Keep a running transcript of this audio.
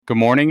Good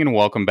morning and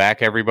welcome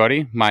back,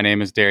 everybody. My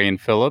name is Darian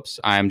Phillips.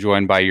 I am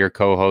joined by your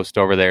co-host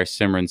over there,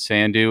 Simran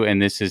Sandhu,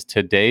 and this is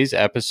today's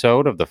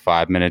episode of the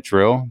 5-Minute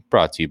Drill,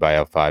 brought to you by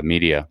L5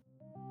 Media.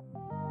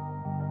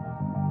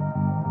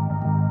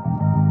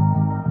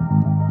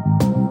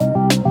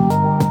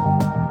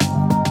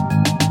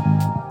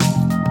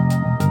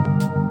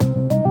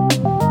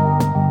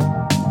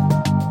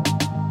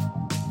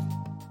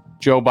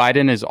 Joe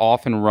Biden is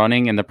off and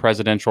running in the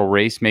presidential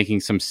race,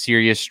 making some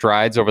serious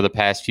strides over the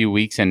past few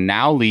weeks, and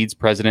now leads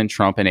President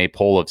Trump in a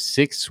poll of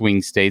 6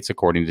 swing states,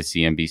 according to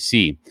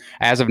CNBC.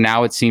 As of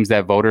now, it seems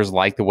that voters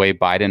like the way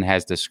Biden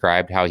has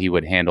described how he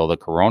would handle the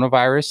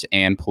coronavirus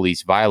and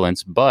police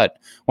violence, but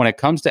when it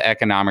comes to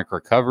economic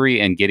recovery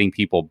and getting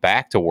people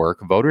back to work,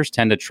 voters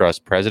tend to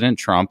trust President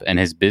Trump and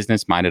his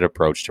business-minded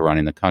approach to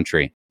running the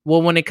country.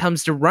 Well, when it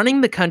comes to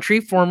running the country,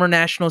 former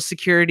National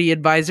Security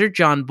Advisor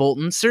John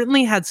Bolton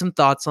certainly had some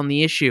thoughts on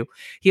the issue.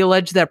 He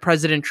alleged that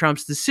President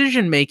Trump's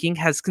decision-making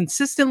has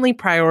consistently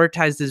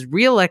prioritized his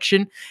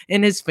re-election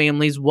and his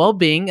family's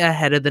well-being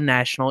ahead of the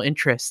national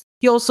interest.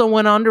 He also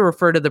went on to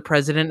refer to the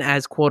president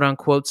as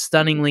quote-unquote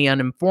stunningly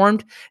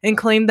uninformed and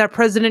claimed that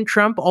President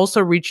Trump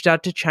also reached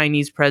out to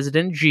Chinese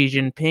President Xi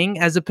Jinping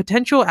as a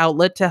potential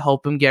outlet to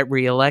help him get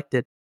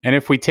re-elected. And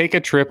if we take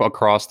a trip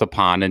across the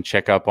pond and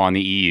check up on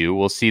the EU,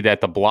 we'll see that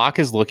the bloc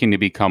is looking to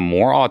become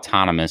more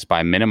autonomous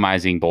by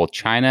minimizing both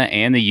China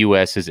and the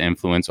US's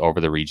influence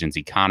over the region's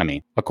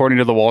economy. According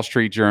to the Wall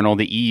Street Journal,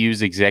 the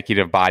EU's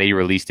executive body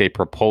released a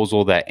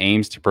proposal that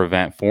aims to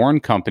prevent foreign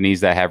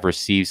companies that have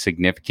received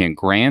significant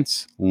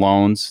grants,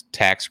 loans,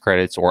 tax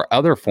credits, or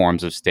other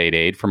forms of state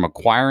aid from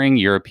acquiring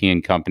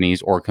European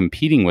companies or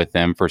competing with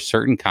them for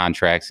certain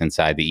contracts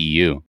inside the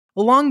EU.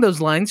 Along those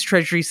lines,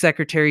 Treasury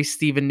Secretary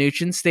Steven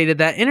Mnuchin stated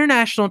that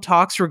international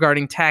talks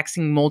regarding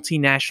taxing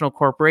multinational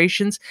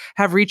corporations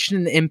have reached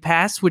an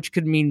impasse, which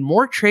could mean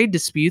more trade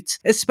disputes,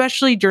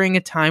 especially during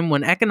a time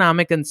when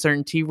economic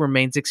uncertainty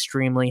remains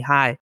extremely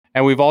high.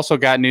 And we've also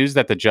got news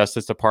that the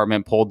Justice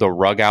Department pulled the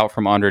rug out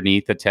from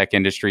underneath the tech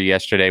industry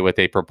yesterday with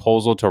a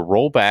proposal to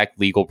roll back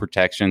legal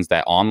protections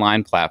that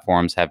online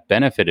platforms have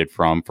benefited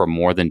from for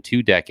more than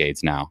 2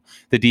 decades now.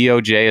 The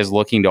DOJ is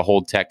looking to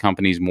hold tech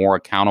companies more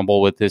accountable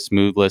with this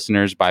move,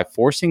 listeners, by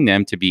forcing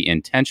them to be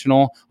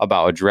intentional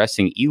about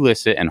addressing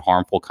illicit and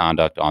harmful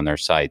conduct on their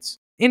sites.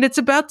 And it's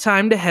about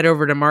time to head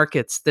over to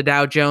markets. The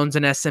Dow Jones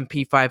and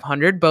S&P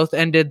 500 both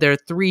ended their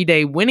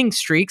 3-day winning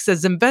streaks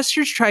as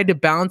investors tried to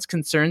balance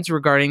concerns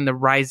regarding the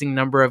rising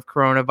number of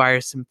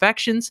coronavirus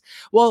infections,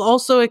 while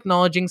also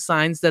acknowledging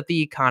signs that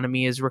the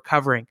economy is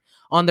recovering.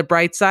 On the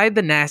bright side,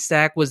 the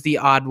Nasdaq was the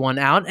odd one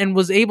out and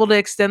was able to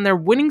extend their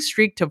winning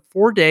streak to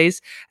 4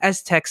 days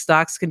as tech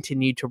stocks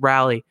continued to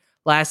rally.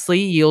 Lastly,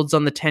 yields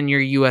on the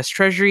 10-year U.S.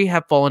 Treasury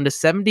have fallen to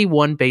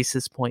 71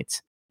 basis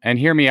points. And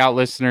hear me out,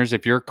 listeners,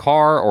 if your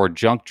car or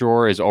junk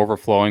drawer is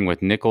overflowing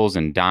with nickels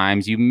and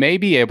dimes, you may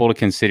be able to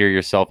consider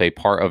yourself a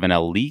part of an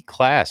elite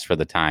class for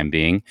the time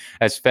being,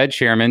 as Fed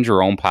Chairman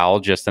Jerome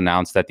Powell just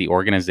announced that the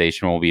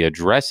organization will be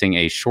addressing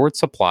a short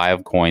supply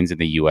of coins in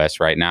the U.S.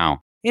 right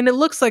now. And it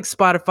looks like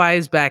Spotify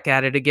is back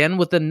at it again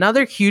with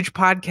another huge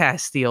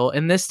podcast deal,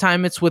 and this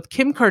time it's with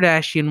Kim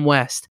Kardashian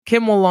West.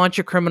 Kim will launch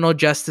a criminal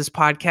justice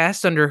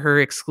podcast under her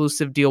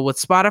exclusive deal with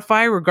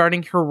Spotify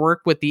regarding her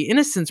work with the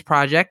Innocence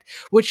Project,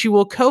 which she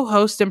will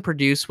co-host and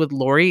produce with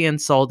Lori and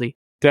Saldi.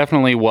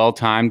 Definitely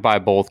well-timed by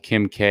both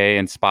Kim K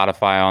and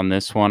Spotify on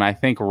this one. I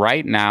think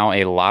right now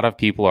a lot of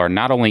people are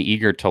not only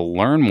eager to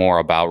learn more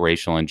about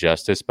racial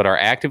injustice, but are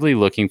actively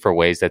looking for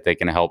ways that they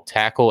can help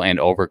tackle and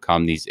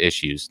overcome these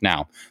issues.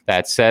 Now,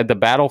 that said, the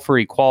battle for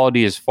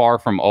equality is far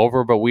from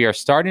over, but we are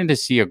starting to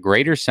see a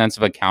greater sense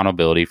of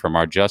accountability from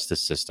our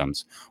justice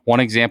systems.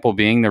 One example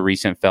being the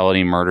recent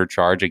felony murder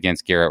charge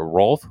against Garrett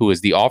Rolfe, who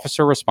is the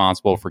officer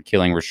responsible for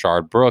killing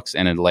Rayshard Brooks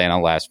in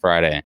Atlanta last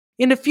Friday.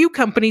 And a few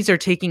companies are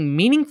taking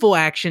meaningful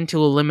action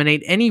to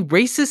eliminate any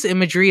racist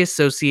imagery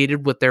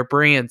associated with their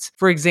brands.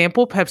 For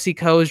example,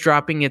 PepsiCo is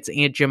dropping its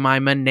Aunt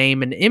Jemima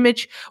name and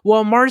image,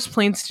 while Mars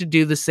plans to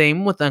do the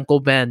same with Uncle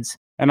Ben's.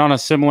 And on a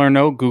similar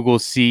note,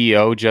 Google's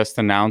CEO just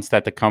announced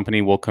that the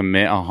company will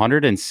commit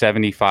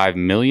 $175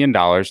 million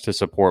to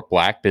support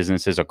Black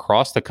businesses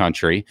across the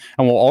country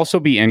and will also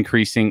be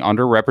increasing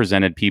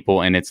underrepresented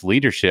people in its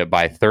leadership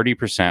by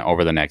 30%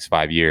 over the next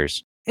 5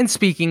 years. And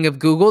speaking of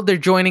Google, they're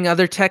joining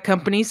other tech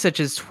companies such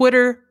as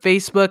Twitter,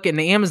 Facebook,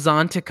 and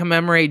Amazon to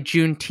commemorate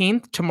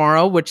Juneteenth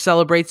tomorrow, which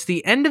celebrates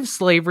the end of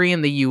slavery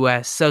in the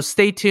U.S. So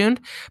stay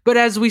tuned. But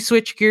as we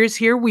switch gears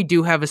here, we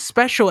do have a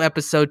special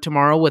episode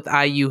tomorrow with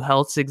IU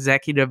Health's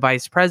Executive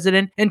Vice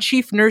President and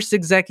Chief Nurse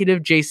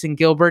Executive Jason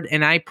Gilbert,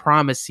 and I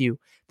promise you,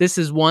 this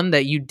is one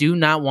that you do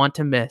not want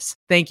to miss.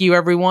 Thank you,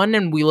 everyone,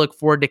 and we look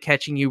forward to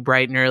catching you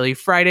bright and early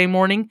Friday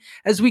morning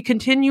as we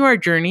continue our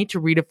journey to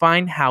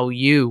redefine how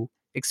you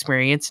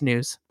experience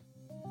news.